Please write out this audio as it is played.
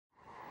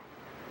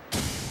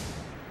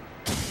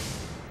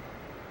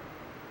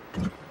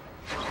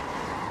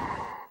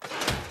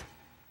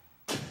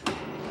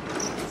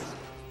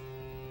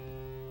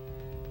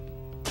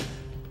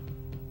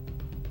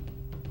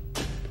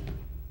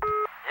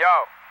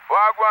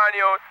Wagwan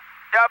youth,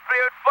 you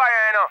play with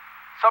fire, you know.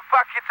 So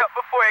pack it up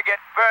before you get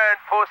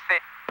burned, pussy.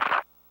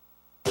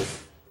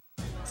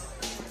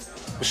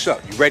 What's up?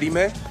 You ready,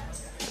 man?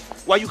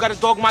 Why you gotta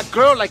dog my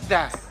girl like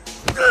that?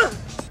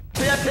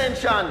 Pay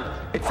attention,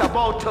 it's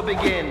about to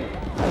begin.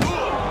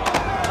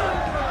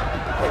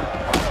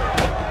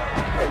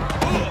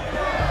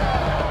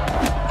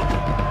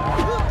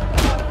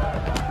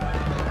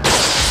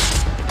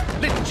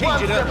 Let's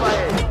change it up.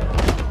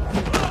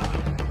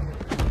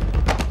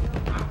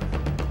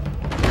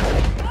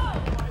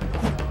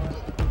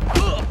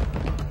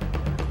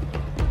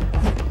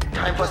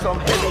 Time for some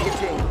heavy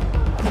hitting.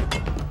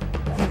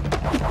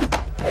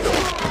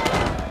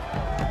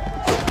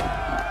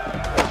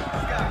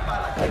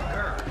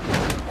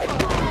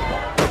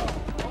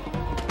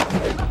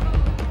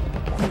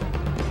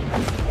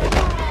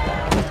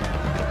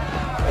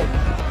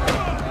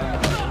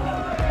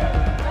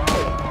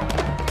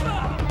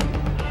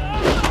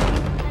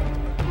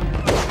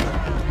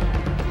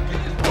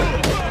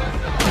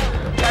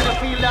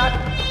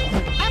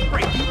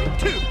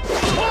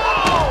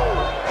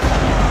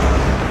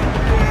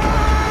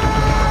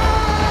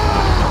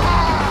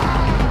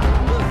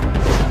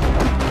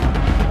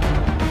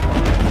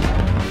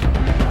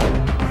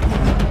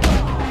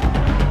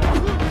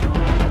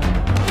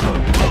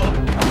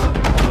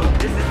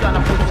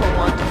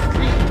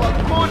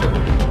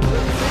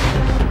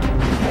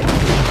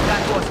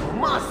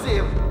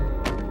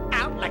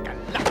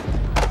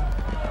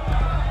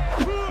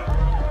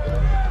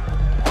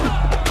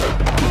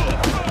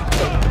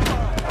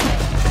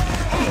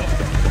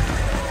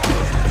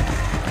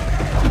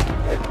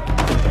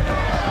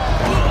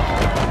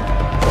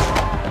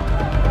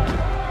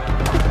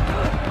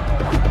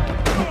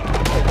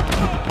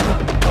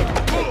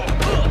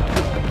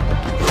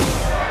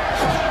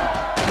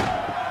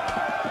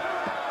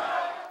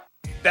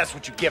 That's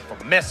what you get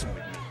for messing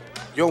with me.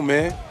 Yo,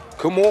 man,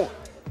 come on.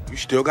 You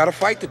still got a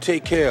fight to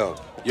take care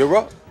of. You're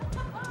up.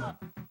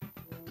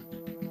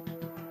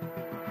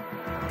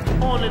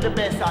 Only the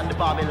best on the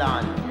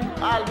Babylon.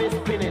 I'll be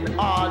spinning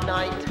all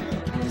night.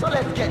 So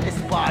let's get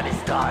this party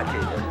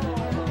started.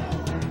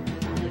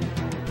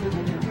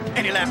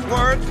 Any last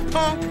words,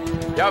 punk?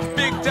 You're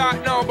big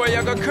talk now, but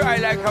you're gonna cry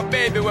like a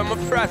baby when my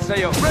frost are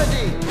you.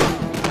 Ready,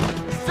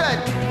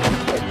 set,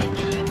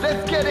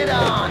 let's get it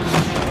on.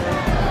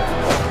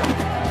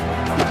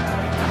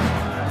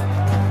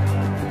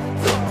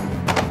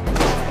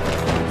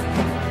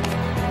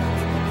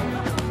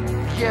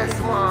 Yes,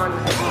 man.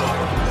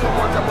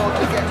 Someone's about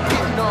to get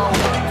hit now.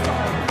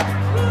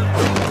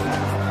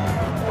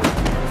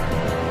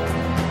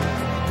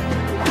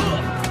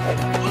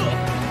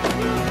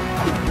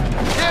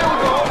 There we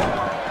go.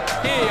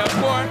 Hey, young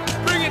boy,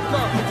 bring it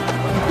back.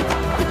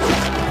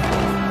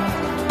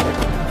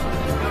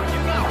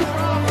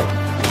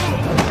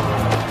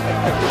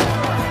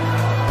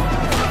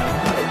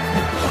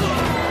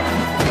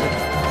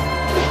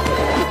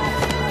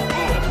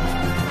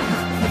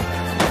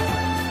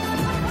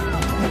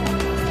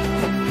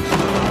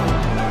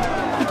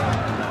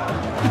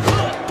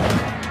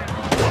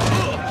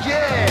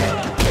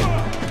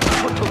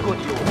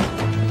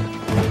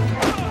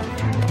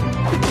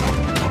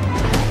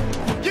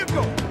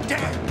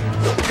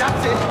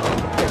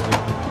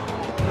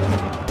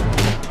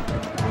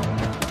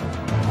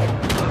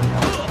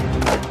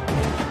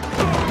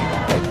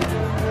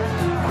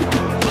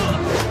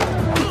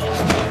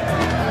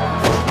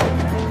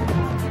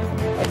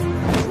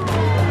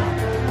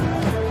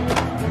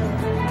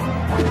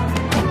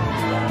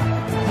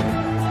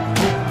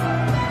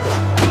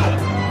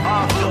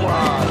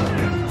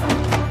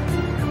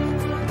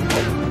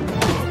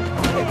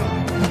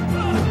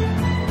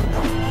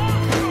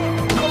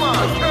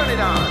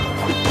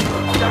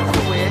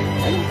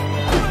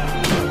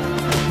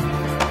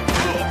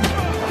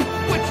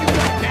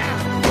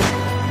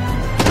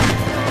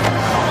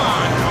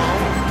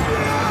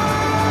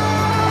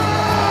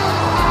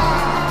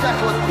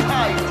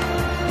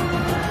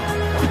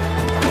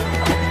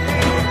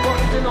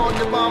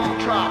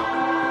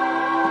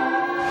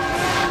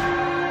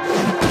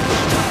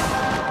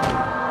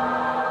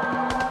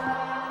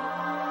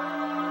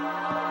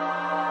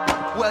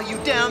 Well, you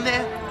down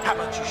there? How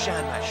about you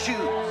shine my shoes?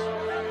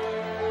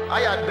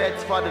 I had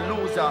bets for the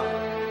loser.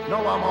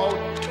 Now I'm out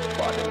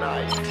for the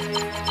night.